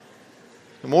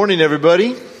Good morning,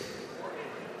 everybody.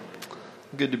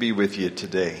 Good to be with you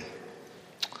today.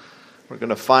 We're going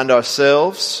to find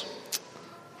ourselves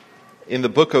in the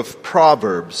book of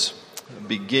Proverbs,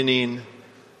 beginning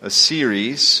a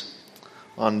series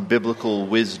on biblical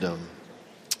wisdom.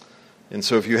 And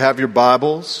so if you have your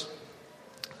Bibles,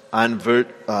 I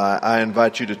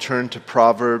invite you to turn to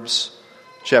Proverbs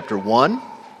chapter 1.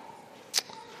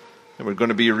 And we're going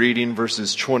to be reading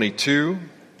verses 22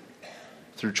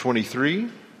 through 23.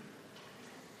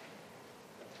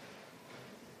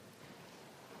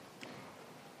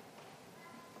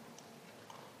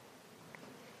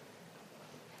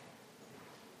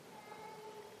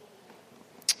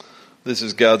 This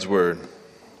is God's word.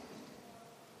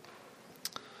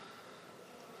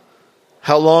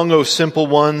 How long, O simple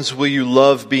ones, will you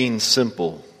love being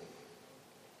simple?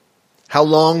 How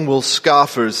long will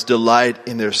scoffers delight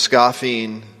in their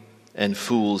scoffing and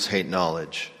fools hate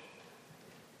knowledge?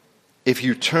 If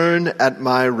you turn at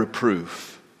my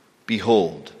reproof,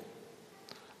 behold,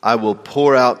 I will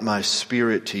pour out my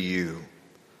spirit to you.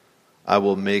 I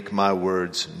will make my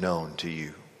words known to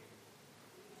you.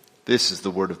 This is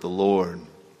the word of the Lord.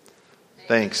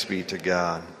 Thanks be to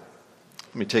God.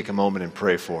 Let me take a moment and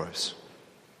pray for us.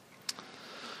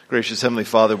 Gracious Heavenly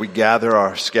Father, we gather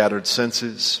our scattered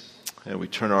senses and we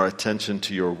turn our attention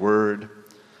to your word,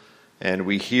 and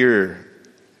we hear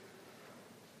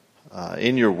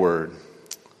in your word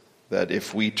that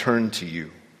if we turn to you,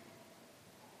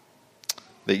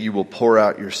 that you will pour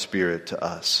out your spirit to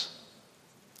us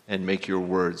and make your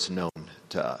words known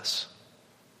to us.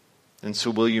 And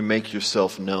so will you make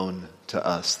yourself known to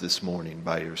us this morning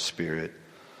by your Spirit?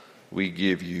 We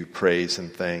give you praise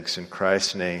and thanks in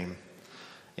Christ's name.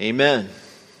 Amen.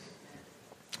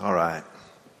 All right.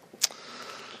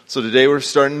 So today we're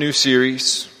starting a new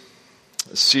series,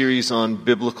 a series on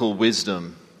biblical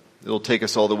wisdom. It'll take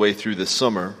us all the way through the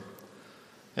summer.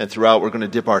 And throughout we're going to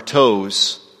dip our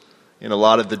toes in a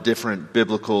lot of the different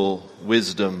biblical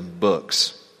wisdom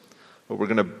books. But we're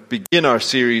going to begin our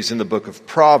series in the book of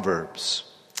Proverbs.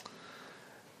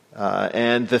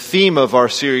 And the theme of our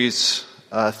series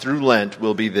through Lent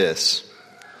will be this.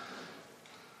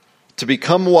 To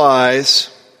become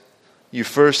wise, you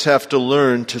first have to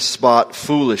learn to spot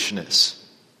foolishness.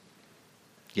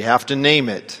 You have to name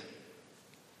it.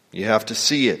 You have to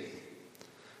see it.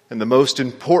 And the most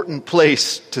important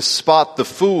place to spot the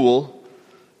fool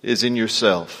is in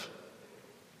yourself.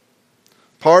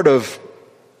 Part of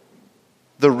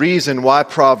the reason why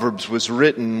Proverbs was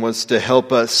written was to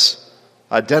help us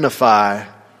identify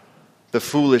the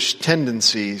foolish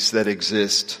tendencies that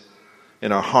exist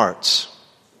in our hearts.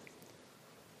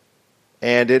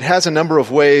 And it has a number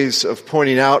of ways of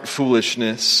pointing out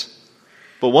foolishness,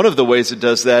 but one of the ways it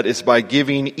does that is by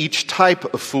giving each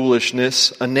type of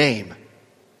foolishness a name.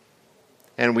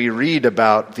 And we read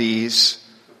about these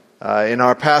in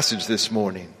our passage this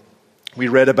morning. We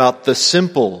read about the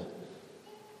simple,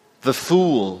 the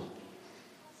fool,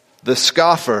 the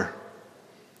scoffer,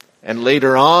 and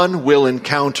later on we'll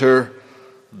encounter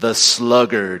the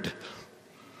sluggard.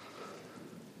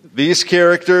 These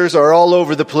characters are all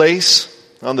over the place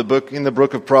in the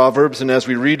book of Proverbs, and as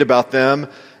we read about them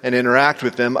and interact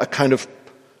with them, a kind of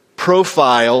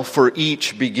profile for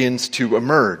each begins to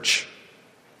emerge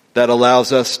that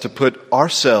allows us to put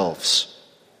ourselves,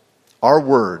 our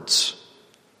words,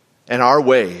 and our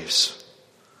ways,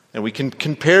 and we can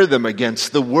compare them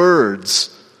against the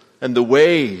words and the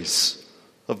ways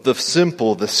of the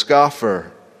simple, the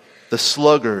scoffer, the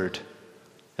sluggard,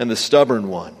 and the stubborn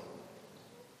one.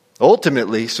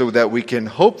 Ultimately, so that we can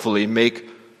hopefully make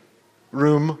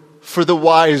room for the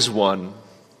wise one.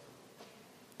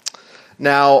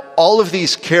 Now, all of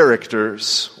these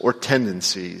characters or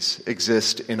tendencies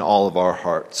exist in all of our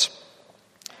hearts.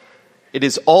 It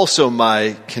is also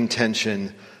my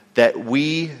contention that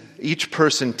each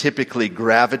person typically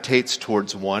gravitates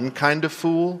towards one kind of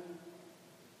fool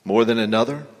more than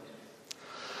another.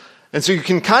 And so you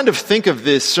can kind of think of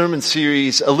this sermon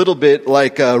series a little bit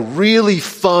like a really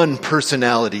fun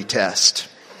personality test.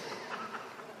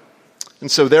 And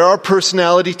so there are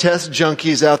personality test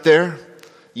junkies out there.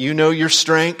 You know your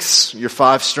strengths, your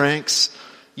 5 strengths.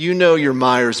 You know your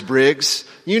Myers-Briggs.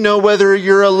 You know whether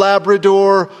you're a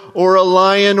Labrador or a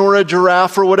lion or a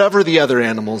giraffe or whatever the other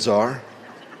animals are.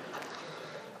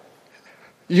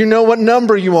 You know what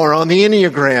number you are on the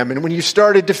Enneagram. And when you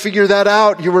started to figure that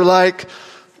out, you were like,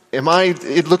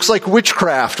 it looks like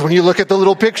witchcraft when you look at the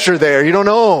little picture there. You don't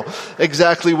know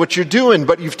exactly what you're doing,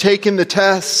 but you've taken the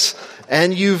tests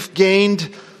and you've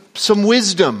gained some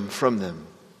wisdom from them,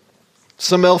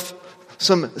 some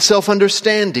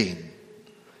self-understanding.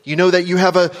 You know that you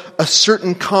have a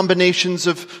certain combinations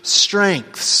of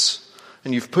strengths,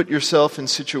 and you've put yourself in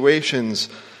situations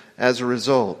as a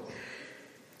result.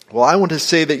 Well, I want to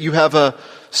say that you have a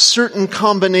certain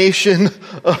combination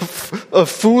of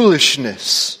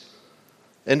foolishness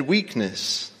and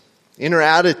weakness, inner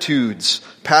attitudes,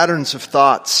 patterns of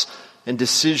thoughts, and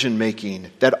decision making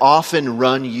that often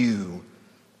run you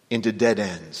into dead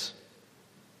ends,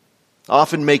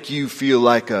 often make you feel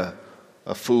like a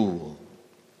fool,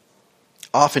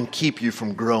 often keep you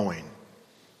from growing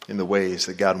in the ways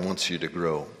that God wants you to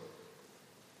grow.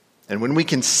 And when we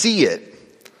can see it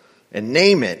and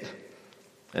name it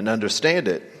and understand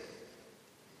it,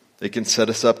 it can set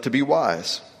us up to be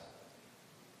wise.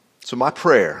 So my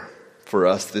prayer for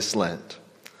us this Lent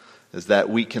is that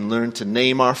we can learn to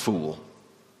name our fool,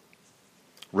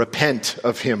 repent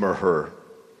of him or her,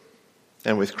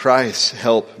 and with Christ's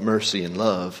help, mercy, and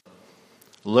love,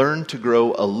 learn to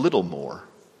grow a little more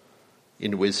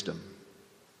in wisdom.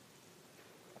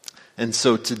 And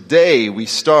so today we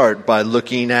start by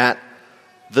looking at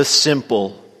the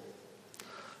simple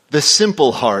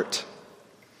heart.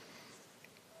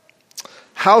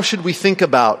 How should we think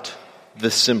about the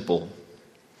simple?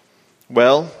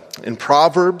 Well, in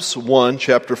Proverbs 1,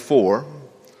 chapter 4,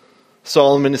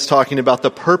 Solomon is talking about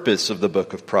the purpose of the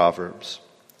book of Proverbs.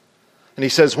 And he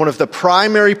says one of the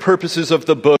primary purposes of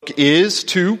the book is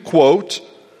to, quote,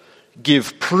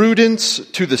 give prudence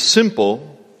to the simple,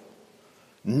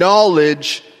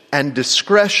 knowledge and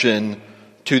discretion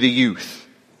to the youth.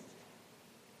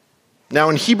 Now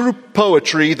in Hebrew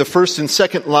poetry, the first and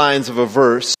second lines of a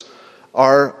verse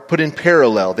are put in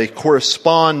parallel. They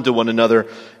correspond to one another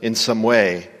in some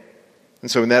way.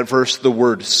 And so in that verse, the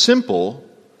word simple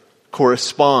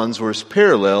corresponds or is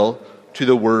parallel to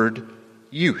the word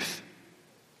youth.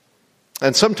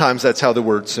 And sometimes that's how the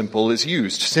word simple is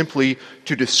used, simply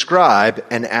to describe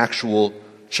an actual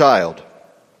child.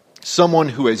 Someone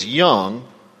who is young,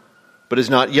 but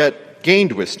has not yet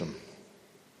gained wisdom.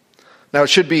 Now it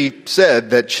should be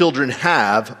said that children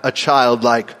have a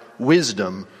childlike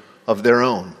wisdom of their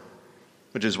own,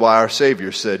 which is why our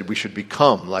Savior said we should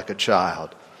become like a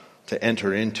child to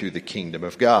enter into the kingdom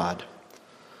of God.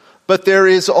 But there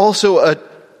is also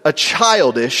a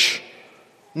childish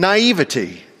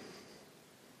naivety,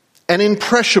 an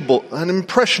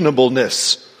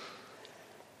impressionableness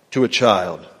to a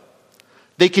child.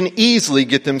 They can easily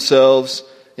get themselves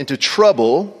into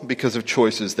trouble because of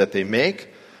choices that they make,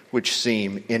 which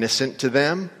seem innocent to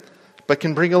them, but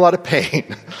can bring a lot of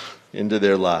pain into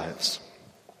their lives.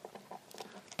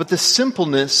 But the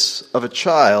simpleness of a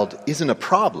child isn't a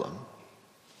problem.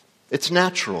 It's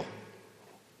natural.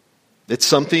 It's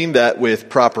something that with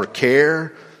proper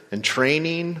care and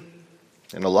training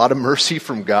and a lot of mercy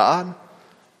from God,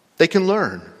 they can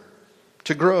learn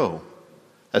to grow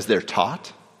as they're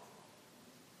taught.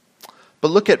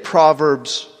 But look at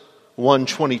Proverbs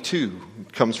 1:22.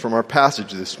 It comes from our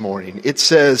passage this morning. It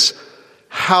says,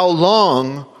 "How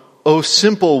long, O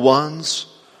simple ones,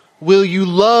 will you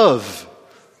love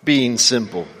being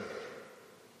simple?"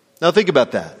 Now think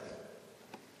about that.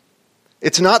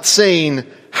 It's not saying,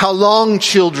 "How long,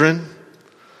 children,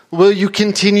 will you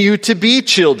continue to be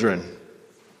children?"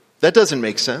 That doesn't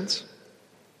make sense.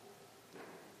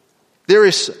 There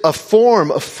is a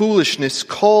form of foolishness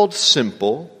called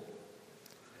simple,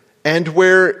 and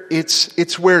where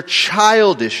it's where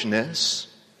childishness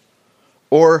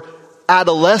or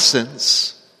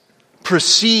adolescence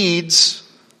proceeds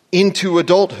into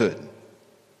adulthood.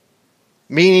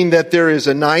 Meaning that there is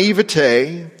a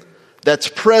naivete that's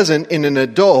present in an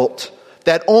adult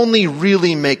that only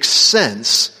really makes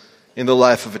sense in the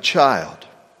life of a child.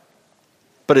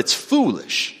 But it's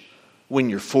foolish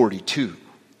when you're 42.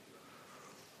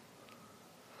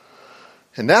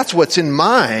 And that's what's in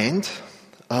mind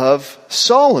of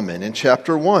Solomon in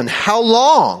chapter 1. How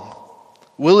long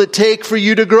will it take for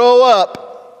you to grow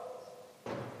up?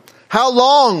 How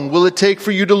long will it take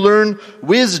for you to learn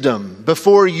wisdom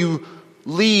before you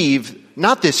leave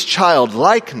not this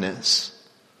childlikeness,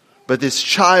 but this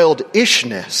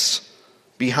childishness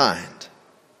behind?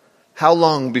 How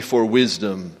long before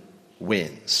wisdom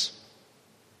wins?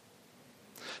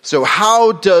 So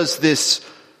how does this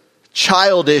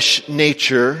childish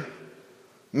nature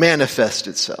manifest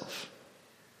itself?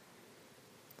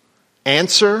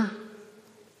 Answer: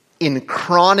 in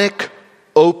chronic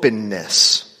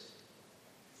openness.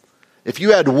 If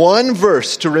you had one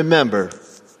verse to remember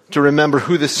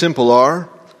who the simple are,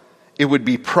 it would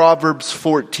be Proverbs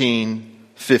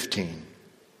 14:15.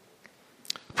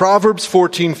 Proverbs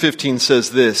 14:15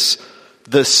 says this: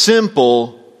 "The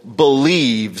simple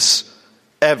believes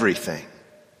everything."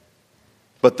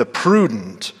 but the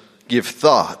prudent give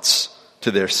thoughts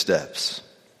to their steps.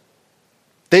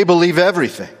 They believe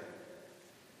everything.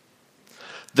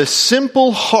 The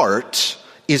simple heart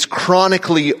is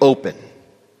chronically open.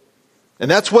 And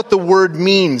that's what the word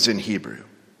means in Hebrew.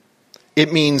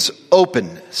 It means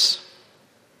openness.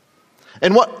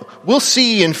 And what we'll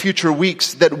see in future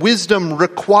weeks, that wisdom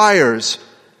requires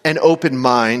an open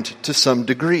mind to some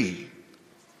degree.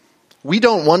 We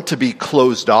don't want to be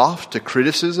closed off to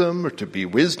criticism or to be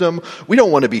wisdom. We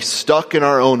don't want to be stuck in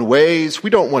our own ways.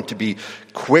 We don't want to be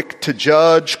quick to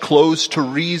judge, closed to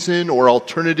reason or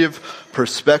alternative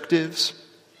perspectives.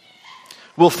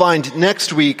 We'll find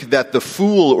next week that the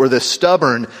fool or the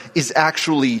stubborn is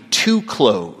actually too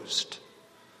closed.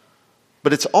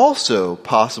 But it's also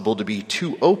possible to be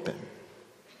too open.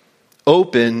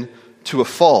 Open to a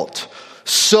fault.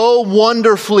 So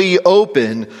wonderfully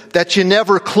open that you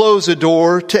never close a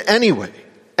door to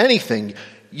anything.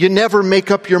 You never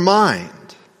make up your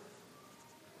mind.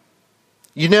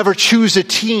 You never choose a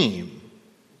team.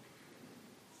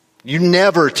 You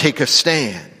never take a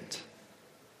stand.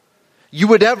 You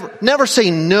would never say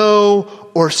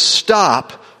no or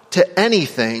stop to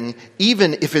anything,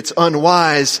 even if it's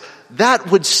unwise.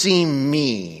 That would seem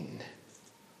mean.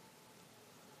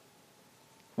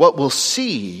 What we'll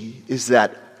see is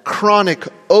that chronic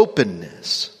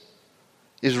openness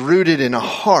is rooted in a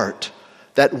heart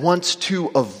that wants to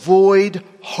avoid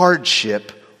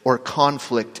hardship or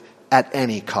conflict at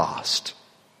any cost.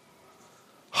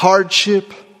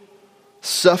 Hardship,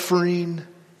 suffering,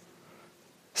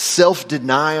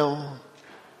 self-denial,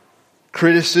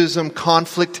 criticism,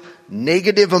 conflict,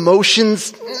 negative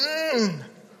emotions,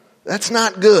 that's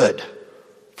not good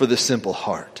for the simple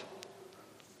heart.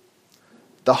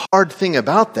 The hard thing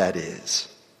about that is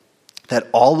that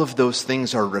all of those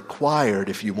things are required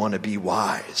if you want to be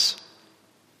wise.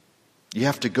 You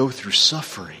have to go through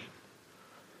suffering,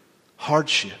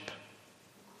 hardship.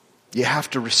 You have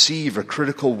to receive a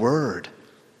critical word.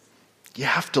 You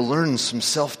have to learn some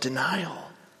self-denial.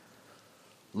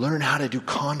 Learn how to do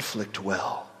conflict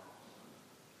well.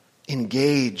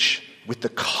 Engage with the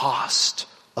cost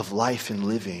of life and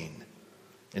living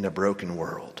in a broken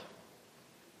world.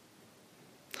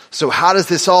 So how does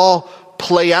this all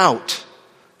play out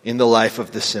in the life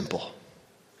of the simple?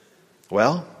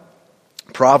 Well,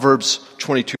 Proverbs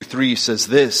 22:3 says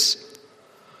this: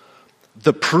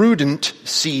 the prudent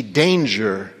see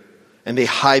danger and they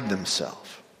hide themselves,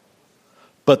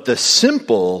 but the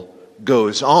simple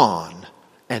goes on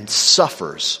and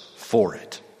suffers for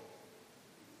it.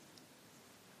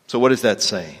 So what is that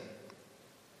saying?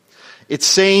 It's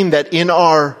saying that in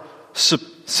our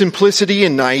simplicity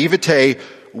and naivete,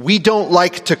 we don't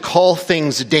like to call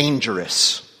things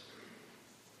dangerous.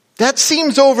 That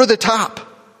seems over the top,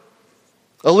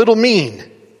 a little mean.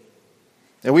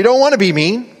 And we don't want to be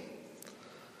mean.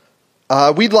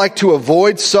 We'd like to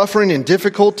avoid suffering and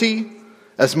difficulty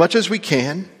as much as we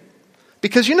can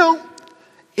because,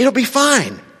 it'll be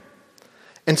fine.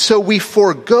 And so we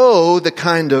forego the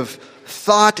kind of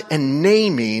thought and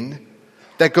naming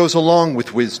that goes along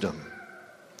with wisdom.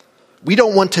 We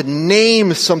don't want to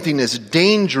name something as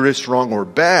dangerous, wrong, or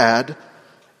bad,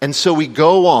 and so we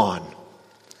go on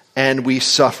and we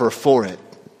suffer for it.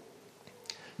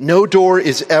 No door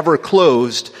is ever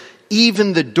closed,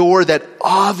 even the door that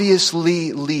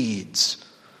obviously leads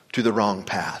to the wrong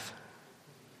path.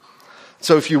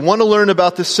 So if you want to learn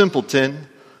about the simpleton,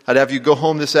 I'd have you go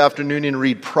home this afternoon and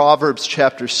read Proverbs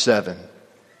chapter 7.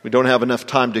 We don't have enough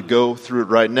time to go through it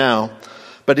right now,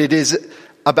 but it is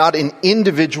about an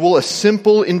individual, a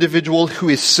simple individual who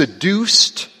is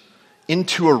seduced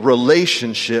into a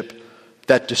relationship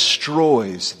that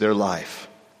destroys their life.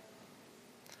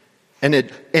 An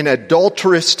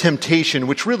adulterous temptation,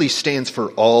 which really stands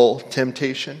for all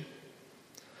temptation.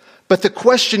 But the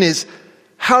question is,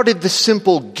 how did the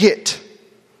simple get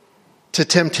to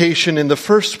temptation in the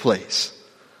first place?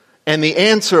 And the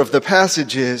answer of the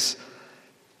passage is,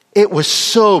 it was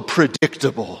so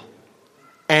predictable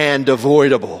and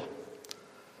avoidable.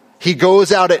 He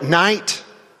goes out at night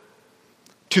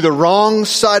to the wrong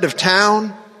side of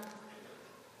town,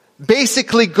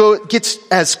 basically gets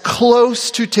as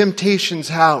close to temptation's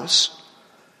house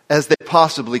as they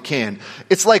possibly can.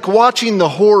 It's like watching the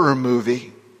horror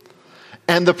movie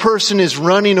and the person is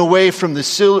running away from the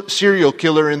serial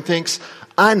killer and thinks,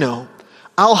 I know,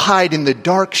 I'll hide in the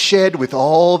dark shed with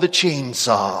all the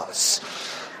chainsaws.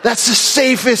 That's the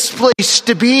safest place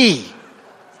to be.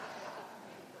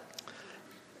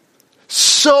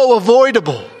 So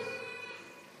avoidable.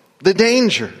 The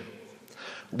danger.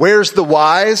 Where's the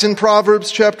wise in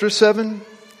Proverbs chapter 7?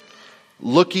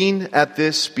 Looking at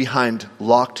this behind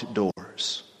locked doors.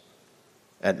 doors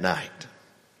at night.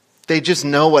 They just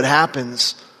know what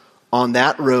happens on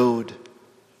that road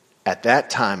at that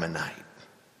time of night.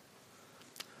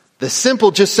 The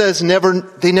simple just says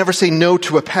they never say no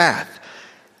to a path,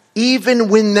 even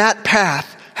when that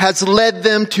path has led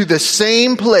them to the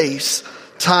same place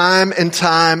time and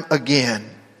time again.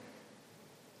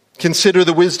 Consider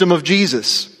the wisdom of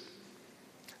Jesus.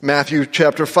 Matthew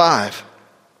chapter 5.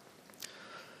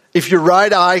 If your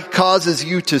right eye causes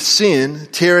you to sin,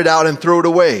 tear it out and throw it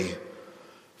away.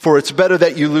 For it's better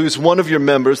that you lose one of your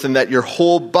members than that your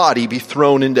whole body be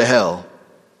thrown into hell.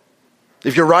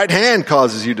 If your right hand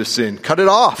causes you to sin, cut it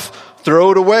off,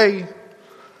 throw it away.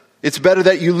 It's better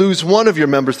that you lose one of your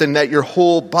members than that your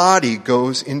whole body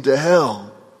goes into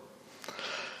hell.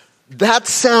 That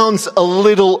sounds a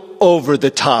little over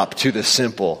the top to the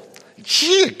simple.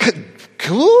 Gee,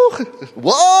 cool?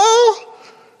 Whoa!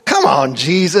 Come on,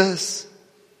 Jesus.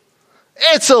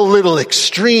 It's a little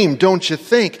extreme, don't you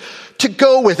think? To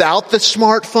go without the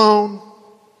smartphone.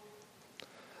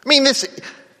 I mean,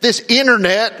 this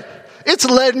internet, it's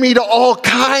led me to all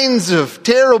kinds of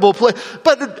terrible places.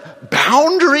 But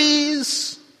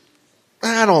boundaries?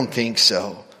 I don't think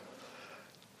so.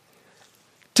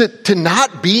 To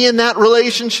not be in that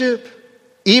relationship,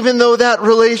 even though that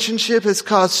relationship has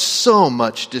caused so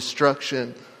much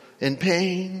destruction and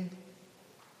pain.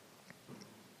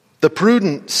 The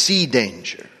prudent see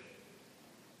danger.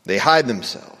 They hide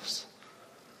themselves.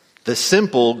 The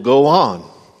simple go on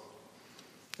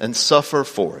and suffer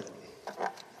for it.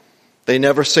 They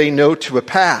never say no to a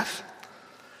path.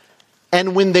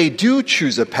 And when they do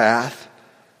choose a path,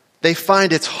 they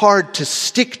find it's hard to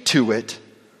stick to it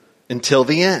until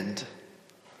the end.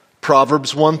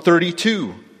 Proverbs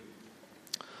 1:32.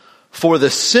 For the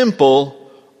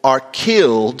simple are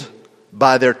killed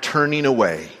by their turning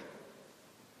away.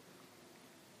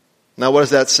 Now what is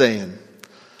that saying?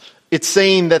 It's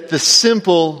saying that the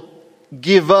simple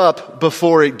give up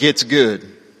before it gets good.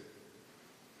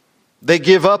 They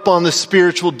give up on the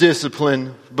spiritual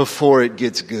discipline before it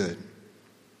gets good.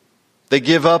 They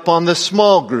give up on the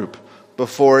small group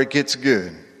before it gets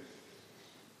good.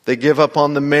 They give up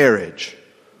on the marriage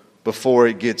before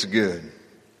it gets good.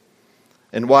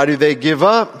 And why do they give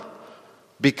up?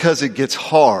 Because it gets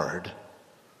hard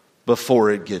before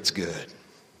it gets good.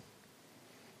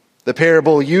 The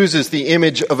parable uses the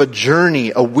image of a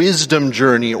journey, a wisdom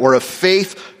journey, or a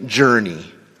faith journey.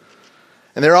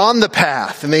 And they're on the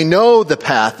path, and they know the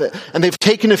path, and they've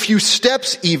taken a few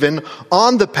steps even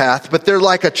on the path, but they're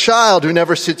like a child who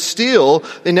never sits still.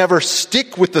 They never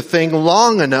stick with the thing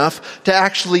long enough to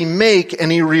actually make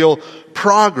any real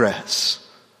progress.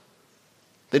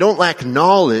 They don't lack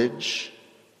knowledge.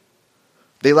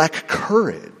 They lack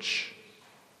courage,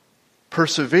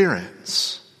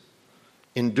 perseverance,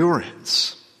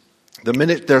 endurance. The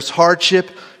minute there's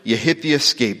hardship, you hit the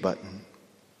escape button.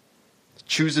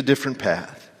 Choose a different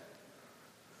path.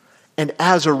 And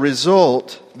as a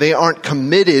result, they aren't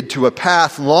committed to a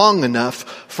path long enough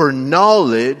for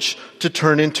knowledge to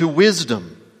turn into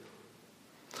wisdom,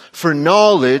 for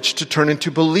knowledge to turn into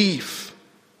belief,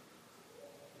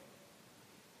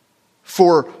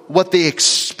 for what they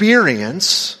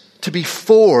experience to be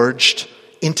forged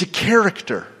into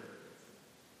character.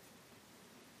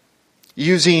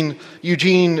 Using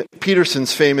Eugene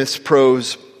Peterson's famous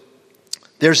prose,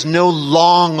 there's no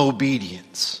long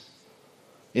obedience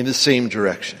in the same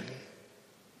direction,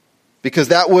 because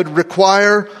that would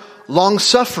require long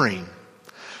suffering.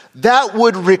 That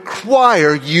would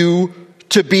require you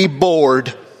to be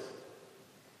bored.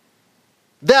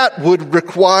 That would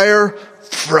require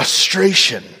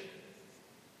frustration,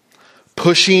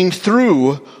 pushing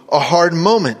through a hard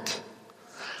moment.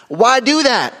 Why do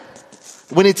that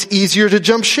when it's easier to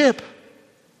jump ship,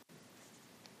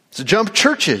 to jump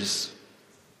churches,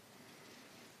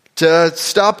 to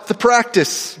stop the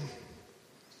practice?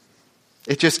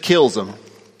 It just kills them.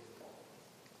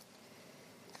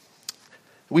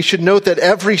 We should note that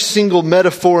every single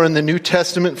metaphor in the New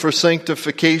Testament for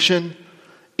sanctification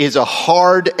is a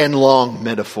hard and long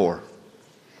metaphor.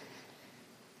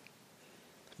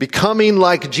 Becoming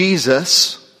like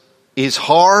Jesus is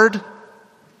hard.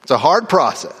 It's a hard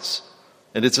process,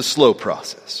 and it's a slow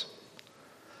process.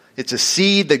 It's a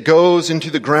seed that goes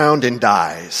into the ground and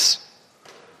dies.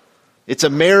 It's a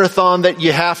marathon that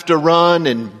you have to run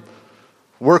and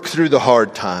work through the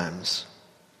hard times.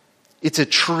 It's a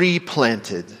tree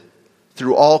planted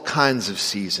through all kinds of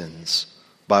seasons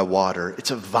by water. It's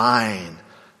a vine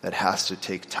that has to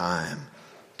take time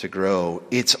to grow.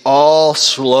 It's all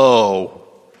slow.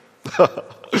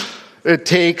 It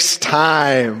takes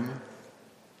time.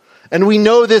 And we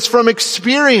know this from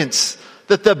experience.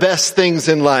 that the best things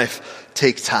in life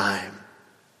take time.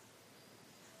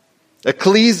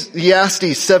 Ecclesiastes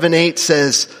 7:8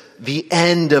 says, the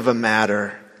end of a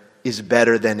matter is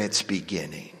better than its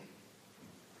beginning.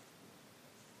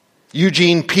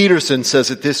 Eugene Peterson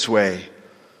says it this way,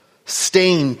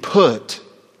 staying put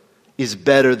is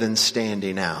better than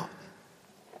standing out.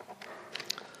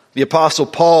 The Apostle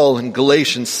Paul in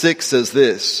Galatians 6 says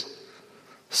this,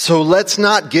 so let's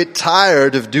not get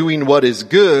tired of doing what is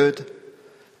good.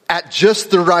 At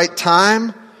just the right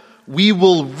time, we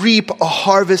will reap a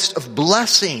harvest of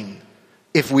blessing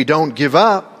if we don't give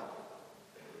up.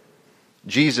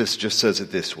 Jesus just says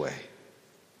it this way,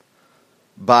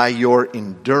 by your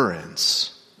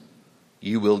endurance,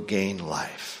 you will gain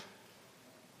life.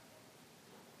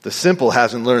 The simple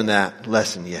hasn't learned that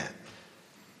lesson yet.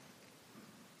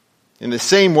 In the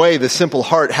same way, the simple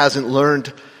heart hasn't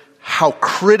learned how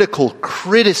critical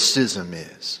criticism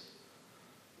is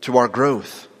to our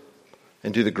growth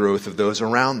and to the growth of those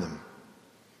around them.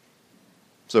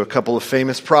 So a couple of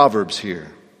famous proverbs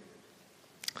here.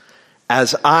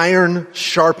 As iron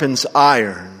sharpens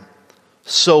iron,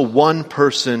 so one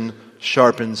person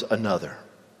sharpens another.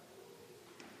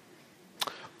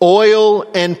 Oil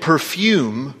and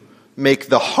perfume make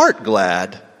the heart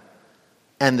glad,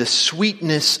 and the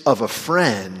sweetness of a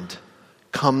friend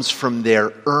comes from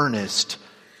their earnest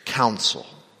counsel.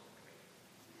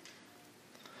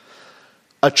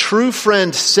 A true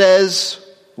friend says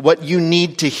what you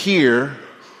need to hear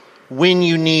when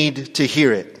you need to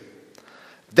hear it.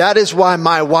 That is why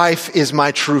my wife is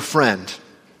my true friend.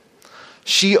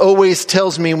 She always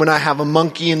tells me when I have a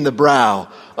monkey in the brow,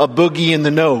 a boogie in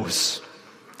the nose.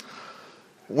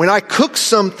 When I cook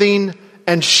something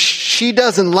and she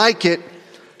doesn't like it,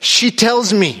 she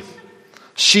tells me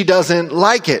she doesn't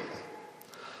like it.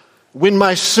 When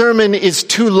my sermon is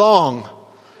too long,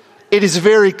 it is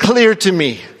very clear to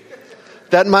me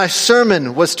that my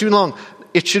sermon was too long.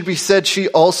 It should be said she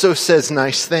also says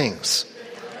nice things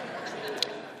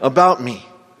about me.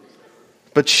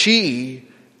 But she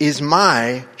is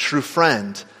my true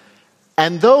friend.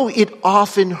 And though it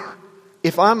often,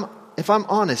 if I'm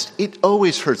honest, it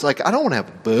always hurts. Like, I don't want to have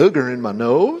a booger in my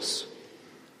nose.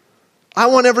 I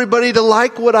want everybody to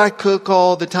like what I cook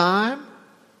all the time.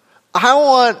 I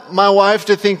want my wife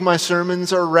to think my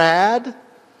sermons are rad.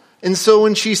 And so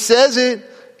when she says it,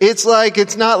 it's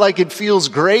not like it feels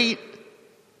great,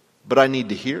 but I need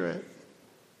to hear it.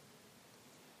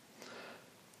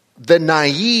 The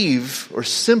naive or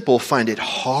simple find it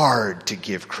hard to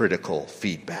give critical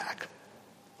feedback.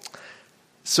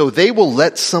 So they will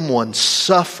let someone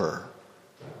suffer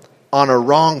on a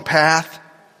wrong path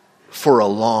for a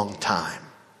long time.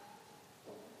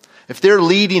 If they're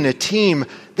leading a team,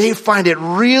 they find it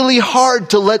really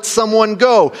hard to let someone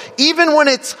go. Even when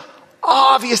it's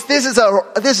obvious this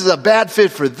is a bad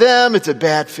fit for them, it's a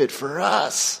bad fit for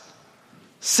us.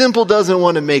 Simple doesn't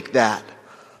want to make that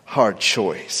hard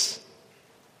choice.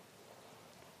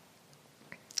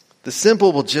 The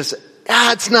simple will just,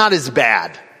 it's not as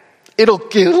bad. It'll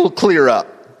clear up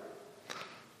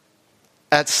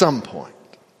at some point.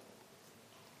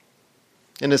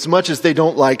 And as much as they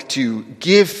don't like to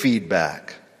give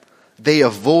feedback, they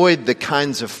avoid the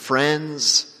kinds of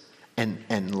friends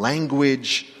and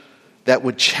language that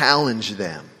would challenge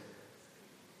them.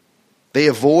 They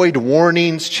avoid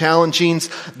warnings, challengings.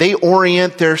 They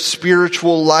orient their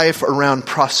spiritual life around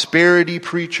prosperity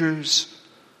preachers,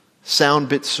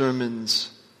 soundbit sermons,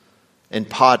 and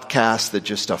podcasts that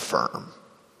just affirm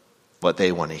what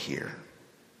they want to hear.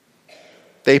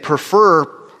 They prefer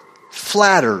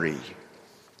flattery.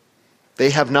 They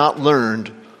have not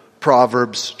learned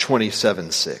Proverbs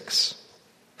 27:6.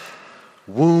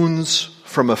 Wounds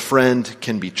from a friend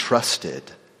can be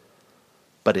trusted,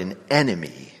 but an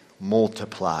enemy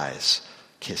multiplies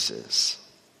kisses.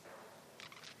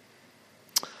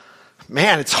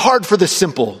 Man, it's hard for the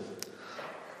simple.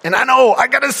 And I know, I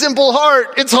got a simple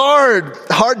heart. It's hard.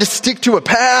 Hard to stick to a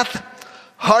path.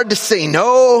 Hard to say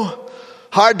no.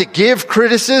 Hard to give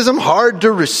criticism. Hard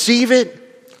to receive it.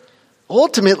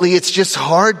 Ultimately, it's just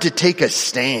hard to take a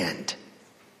stand.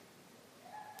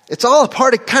 It's all a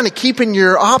part of kind of keeping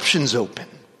your options open.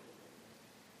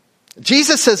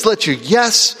 Jesus says, let your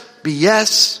yes be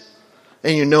yes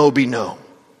and your no be no.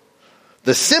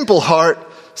 The simple heart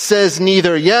says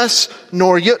neither yes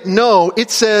nor no.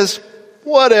 It says,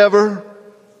 whatever.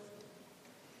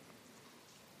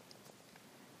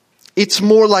 It's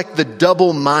more like the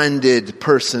double-minded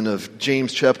person of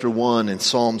James chapter 1 and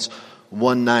Psalms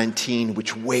 119,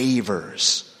 which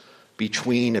wavers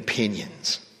between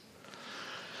opinions.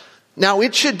 Now,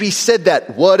 it should be said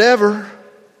that whatever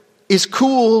is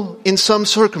cool in some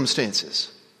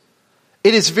circumstances.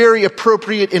 It is very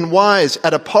appropriate and wise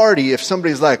at a party if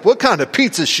somebody's like, what kind of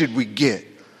pizza should we get?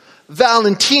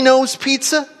 Valentino's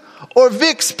pizza or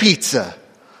Vic's pizza?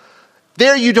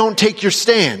 There you don't take your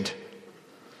stand.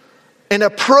 An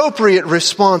appropriate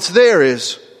response there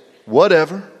is,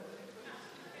 whatever.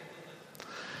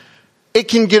 It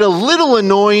can get a little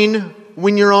annoying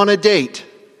when you're on a date.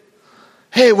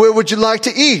 Hey, where would you like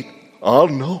to eat? I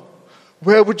don't know.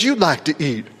 Where would you like to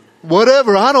eat?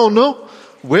 Whatever, I don't know.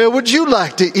 Where would you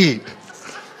like to eat?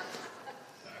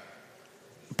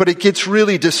 But it gets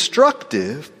really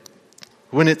destructive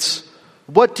when it's,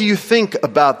 what do you think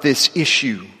about this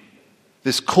issue?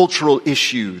 This cultural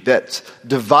issue that's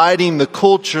dividing the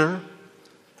culture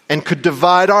and could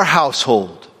divide our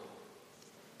household.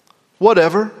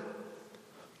 Whatever.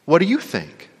 What do you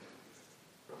think?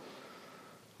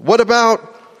 What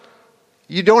about,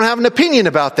 you don't have an opinion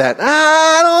about that?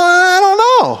 I don't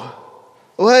know.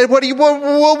 What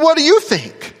do you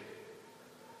think?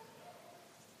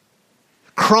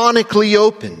 Chronically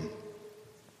open.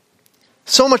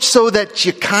 So much so that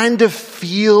you kind of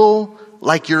feel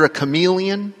like you're a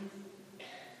chameleon.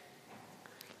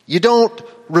 You don't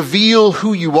reveal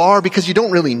who you are because you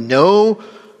don't really know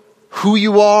who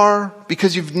you are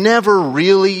because you've never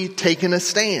really taken a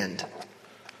stand.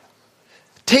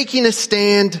 Taking a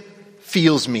stand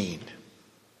feels mean.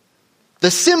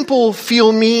 The simple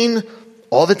feel mean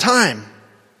all the time.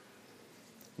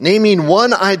 Naming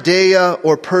one idea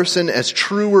or person as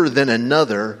truer than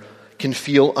another can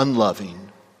feel unloving,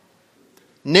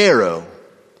 narrow,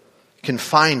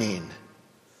 confining,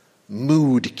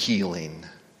 mood-killing.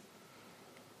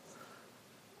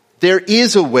 There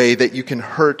is a way that you can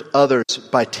hurt others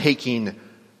by taking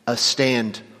a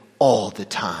stand all the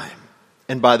time.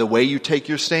 And by the way you take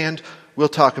your stand, we'll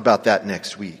talk about that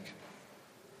next week.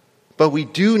 But we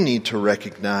do need to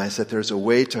recognize that there's a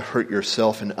way to hurt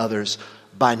yourself and others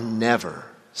by never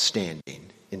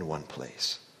standing in one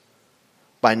place,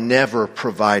 by never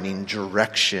providing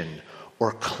direction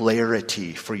or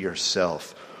clarity for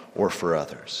yourself or for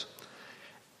others.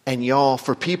 And y'all,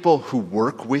 for people who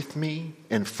work with me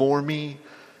and for me,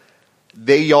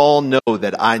 they all know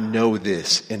that I know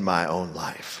this in my own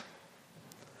life.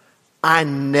 I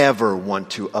never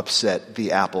want to upset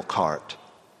the apple cart.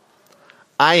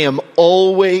 I am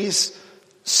always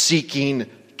seeking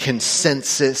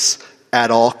consensus at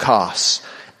all costs.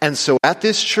 And so at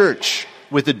this church,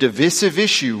 with a divisive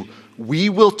issue, we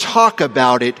will talk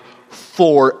about it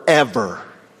forever.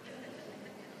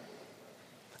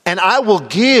 And I will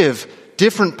give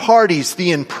different parties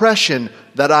the impression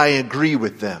that I agree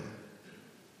with them.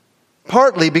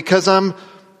 Partly because I'm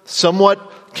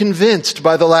somewhat convinced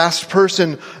by the last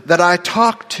person that I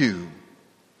talked to.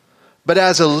 But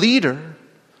as a leader,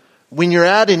 when you're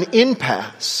at an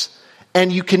impasse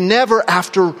and you can never,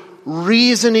 after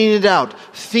reasoning it out,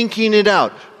 thinking it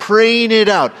out, praying it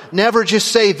out, never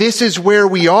just say, this is where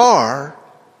we are,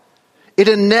 it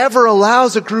never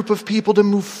allows a group of people to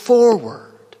move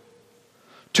forward,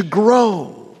 to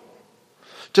grow,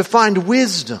 to find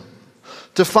wisdom,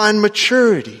 to find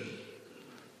maturity.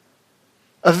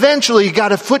 Eventually, you got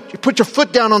to put your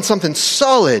foot down on something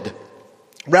solid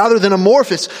rather than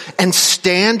amorphous and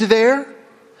stand there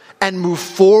and move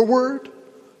forward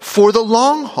for the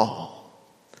long haul.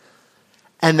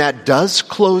 And that does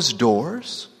close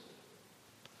doors.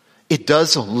 It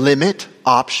does limit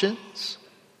options.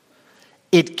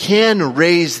 It can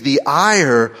raise the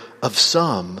ire of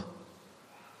some,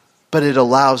 but it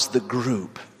allows the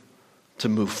group to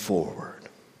move forward,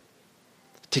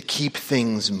 to keep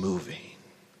things moving.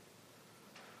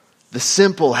 The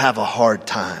simple have a hard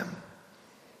time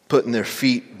putting their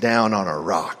feet down on a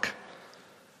rock.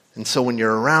 And so when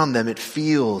you're around them, it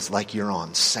feels like you're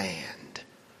on sand,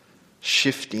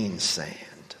 shifting sand.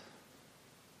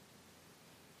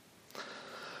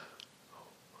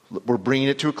 We're bringing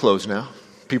it to a close now.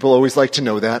 People always like to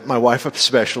know that, my wife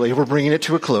especially. We're bringing it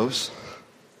to a close.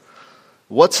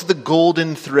 What's the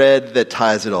golden thread that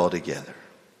ties it all together?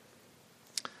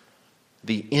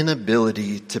 The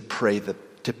inability to pay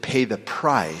the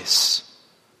price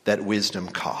that wisdom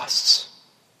costs.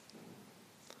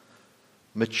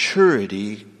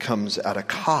 Maturity comes at a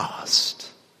cost,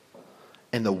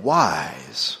 and the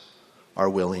wise are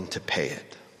willing to pay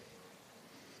it.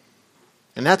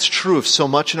 And that's true of so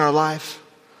much in our life.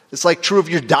 It's like true of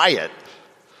your diet.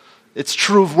 It's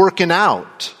true of working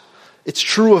out. It's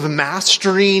true of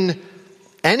mastering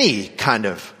any kind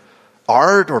of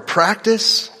art or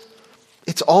practice.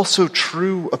 It's also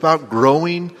true about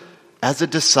growing as a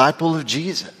disciple of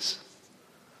Jesus.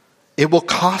 It will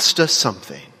cost us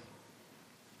something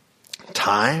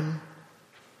time,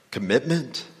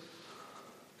 commitment,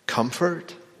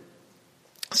 comfort,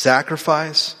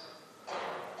 sacrifice,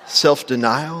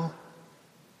 self-denial.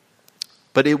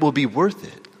 But it will be worth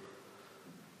it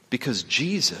because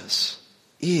Jesus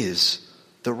is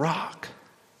the rock.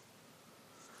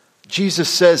 Jesus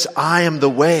says, I am the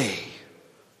way,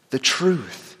 the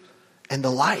truth, and the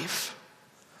life.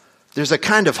 There's a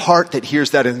kind of heart that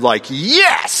hears that and like,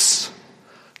 yes!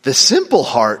 The simple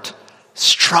heart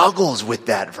struggles with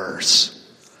that verse.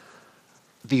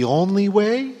 The only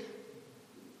way?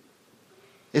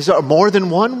 Is there more than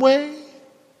one way?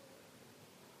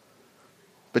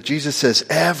 But Jesus says,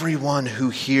 everyone who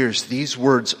hears these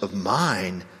words of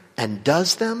mine and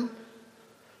does them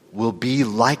will be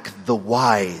like the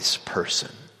wise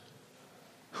person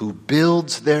who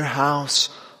builds their house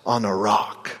on a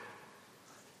rock.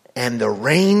 And the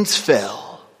rains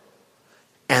fell,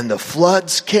 and the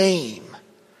floods came,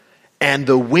 and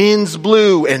the winds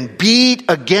blew and beat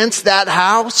against that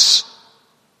house,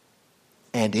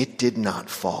 and it did not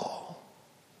fall,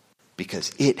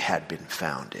 because it had been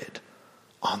founded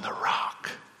on the rock.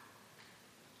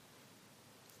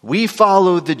 We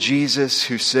follow the Jesus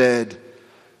who said,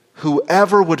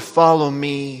 whoever would follow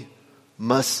me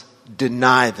must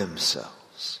deny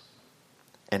themselves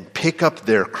and pick up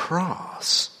their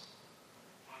cross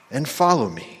and follow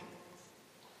me.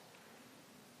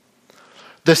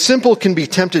 The simple can be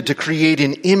tempted to create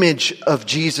an image of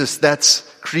Jesus that's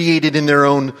created in their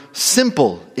own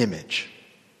simple image.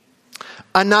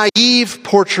 A naive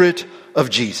portrait of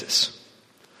Jesus,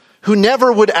 who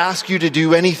never would ask you to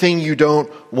do anything you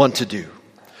don't want to do,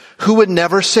 who would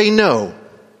never say no,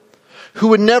 who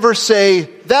would never say,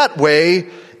 that way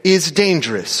is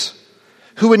dangerous,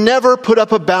 who would never put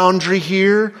up a boundary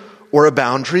here or a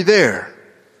boundary there.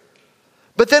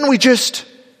 But then we just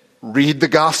read the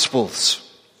Gospels,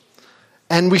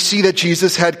 and we see that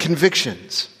Jesus had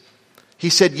convictions. He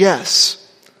said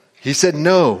yes. He said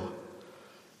no.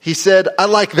 He said, I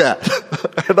like that,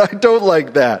 and I don't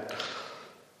like that.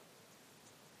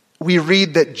 We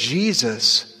read that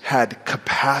Jesus had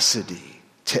capacity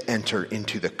to enter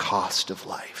into the cost of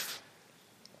life.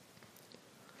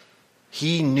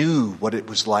 He knew what it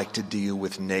was like to deal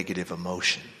with negative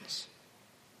emotions,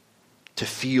 to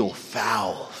feel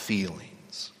foul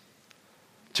feelings,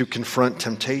 to confront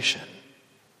temptation,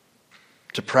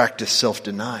 to practice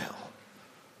self-denial,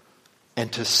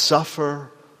 and to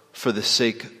suffer for the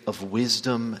sake of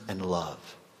wisdom and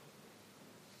love.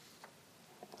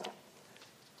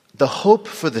 The hope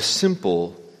for the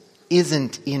simple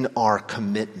isn't in our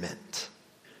commitment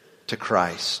to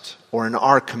Christ or in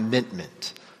our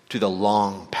commitment to the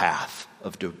long path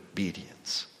of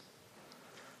obedience.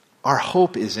 Our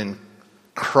hope is in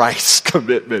Christ's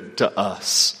commitment to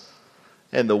us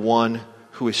and the one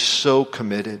who is so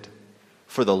committed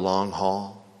for the long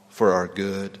haul, for our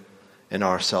good and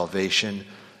our salvation.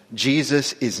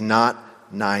 Jesus is not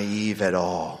naive at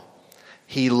all.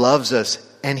 He loves us,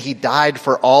 and he died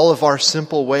for all of our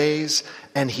simple ways,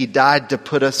 and he died to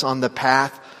put us on the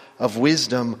path of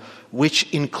wisdom,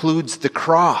 which includes the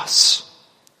cross.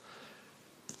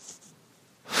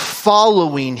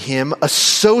 Following him,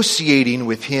 associating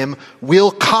with him,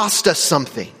 will cost us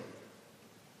something.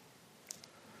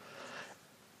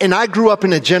 And I grew up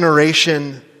in a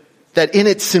generation that in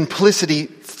its simplicity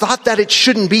thought that it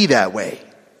shouldn't be that way.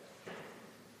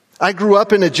 I grew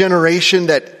up in a generation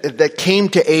that came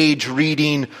to age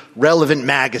reading Relevant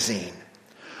magazine.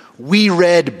 We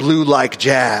read Blue Like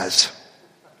Jazz.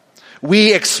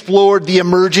 We explored the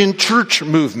emergent church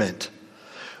movement.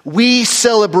 We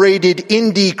celebrated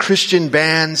indie Christian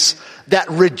bands that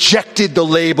rejected the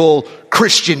label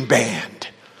Christian band.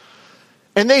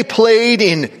 And they played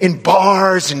in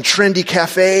bars and trendy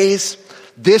cafes.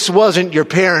 This wasn't your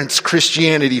parents'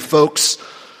 Christianity, folks.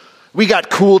 We got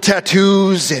cool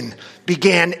tattoos and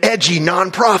began edgy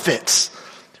nonprofits.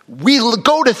 We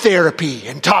go to therapy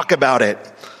and talk about it.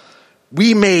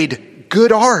 We made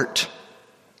good art,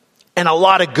 and a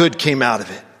lot of good came out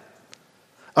of it.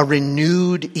 A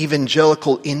renewed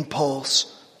evangelical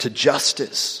impulse to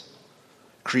justice,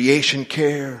 creation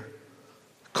care,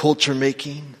 culture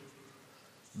making.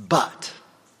 But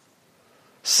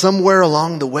somewhere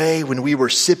along the way, when we were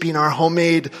sipping our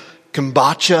homemade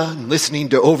kombucha and listening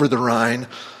to Over the Rhine,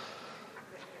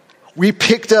 we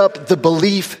picked up the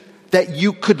belief that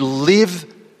you could live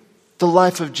the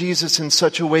life of Jesus in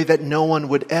such a way that no one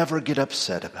would ever get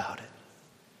upset about it.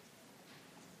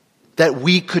 That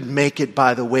we could make it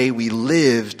by the way we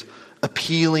lived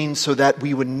appealing so that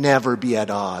we would never be at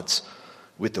odds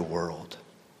with the world.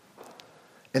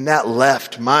 And that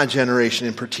left my generation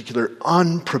in particular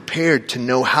unprepared to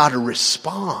know how to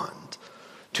respond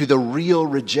to the real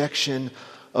rejection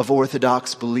of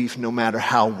orthodox belief, no matter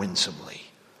how winsomely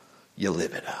you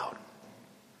live it out.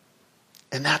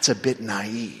 And that's a bit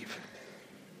naive.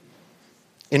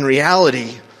 In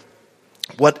reality,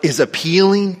 what is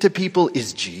appealing to people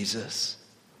is Jesus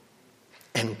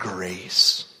and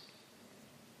grace.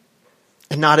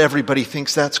 And not everybody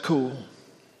thinks that's cool.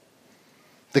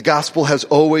 The gospel has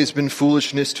always been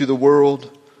foolishness to the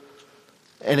world,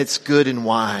 and it's good and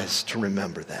wise to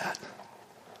remember that.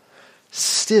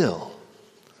 Still,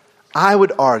 I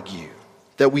would argue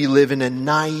that we live in a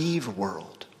naive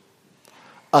world,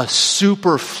 a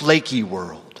super flaky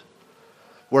world,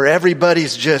 where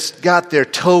everybody's just got their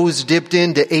toes dipped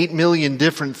into 8 million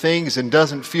different things and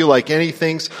doesn't feel like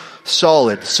anything's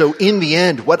solid. So in the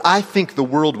end, what I think the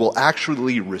world will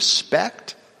actually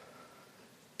respect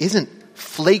isn't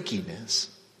flakiness,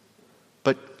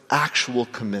 but actual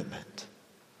commitment.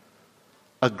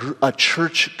 A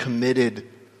church committed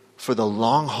for the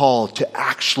long haul to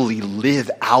actually live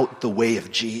out the way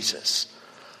of Jesus.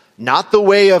 Not the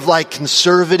way of like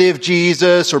conservative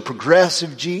Jesus or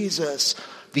progressive Jesus.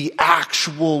 The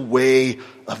actual way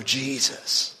of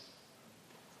Jesus.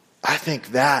 I think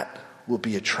that will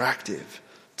be attractive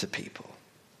to people.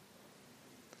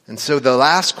 And so the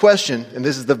last question, and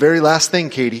this is the very last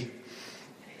thing, Katie.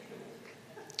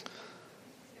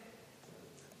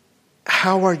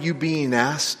 How are you being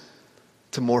asked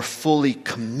to more fully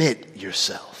commit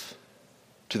yourself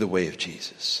to the way of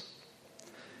Jesus?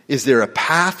 Is there a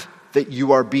path that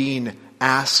you are being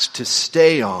asked to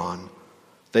stay on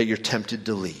that you're tempted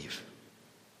to leave?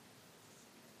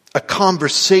 A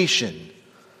conversation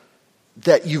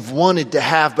that you've wanted to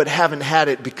have but haven't had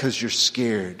it because you're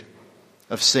scared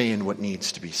of saying what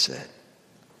needs to be said?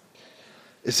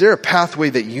 Is there a pathway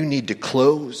that you need to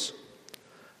close,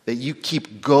 that you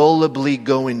keep gullibly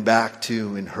going back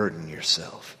to and hurting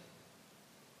yourself?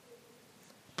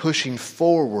 Pushing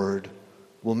forward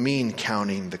will mean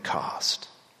counting the cost.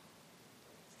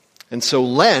 And so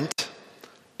Lent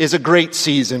is a great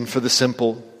season for the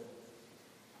simple,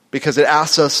 because it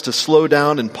asks us to slow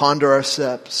down and ponder our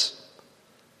steps.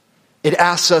 It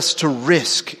asks us to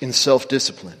risk in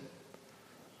self-discipline,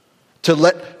 to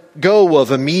let go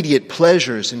of immediate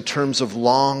pleasures in terms of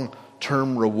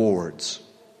long-term rewards.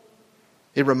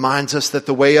 It reminds us that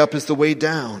the way up is the way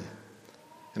down,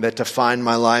 and that to find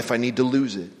my life, I need to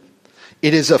lose it.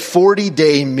 It is a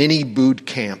 40-day mini boot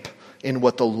camp in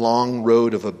what the long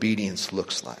road of obedience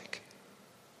looks like.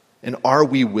 And are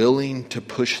we willing to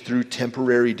push through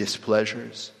temporary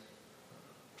displeasures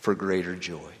for greater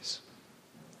joys?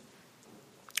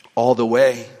 All the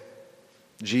way,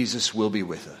 Jesus will be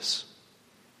with us,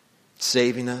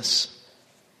 saving us,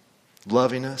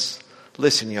 loving us.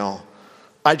 Listen, y'all,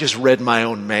 I just read my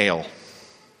own mail.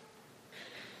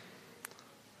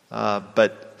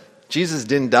 But Jesus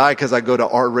didn't die because I go to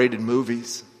R-rated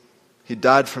movies. He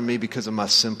died for me because of my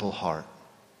simple heart.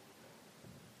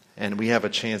 And we have a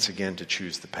chance again to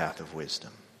choose the path of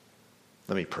wisdom.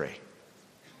 Let me pray.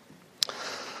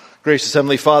 Gracious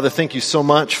Heavenly Father, thank you so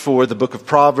much for the book of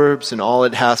Proverbs and all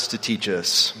it has to teach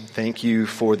us. Thank you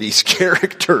for these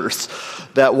characters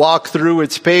that walk through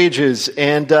its pages.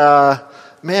 And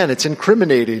man, it's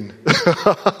incriminating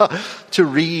to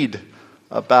read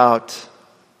about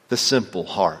the simple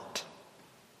heart,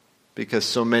 because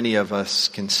so many of us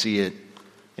can see it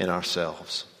in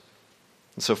ourselves.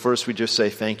 And so first we just say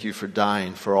thank you for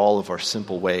dying for all of our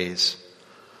simple ways.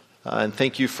 And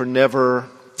thank you for never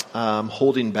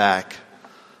holding back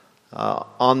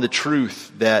on the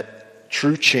truth that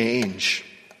true change,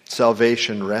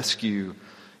 salvation, rescue,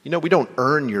 we don't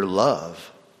earn your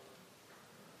love,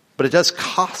 but it does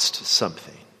cost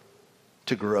something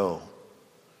to grow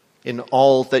in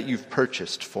all that you've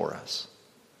purchased for us.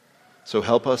 So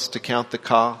help us to count the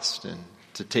cost and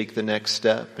to take the next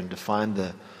step and to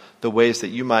find the ways that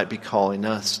you might be calling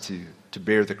us to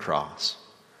bear the cross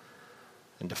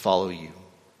and to follow you.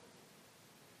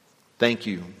 Thank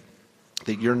you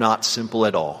that you're not simple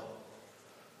at all.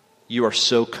 You are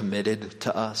so committed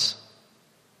to us.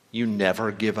 You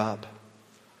never give up.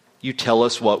 You tell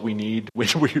us what we need when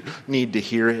we need to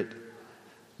hear it.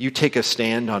 You take a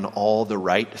stand on all the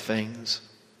right things.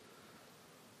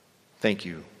 Thank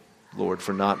you, Lord,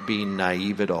 for not being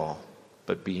naive at all,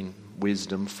 but being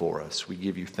wisdom for us. We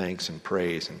give you thanks and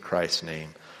praise in Christ's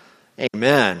name.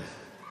 Amen.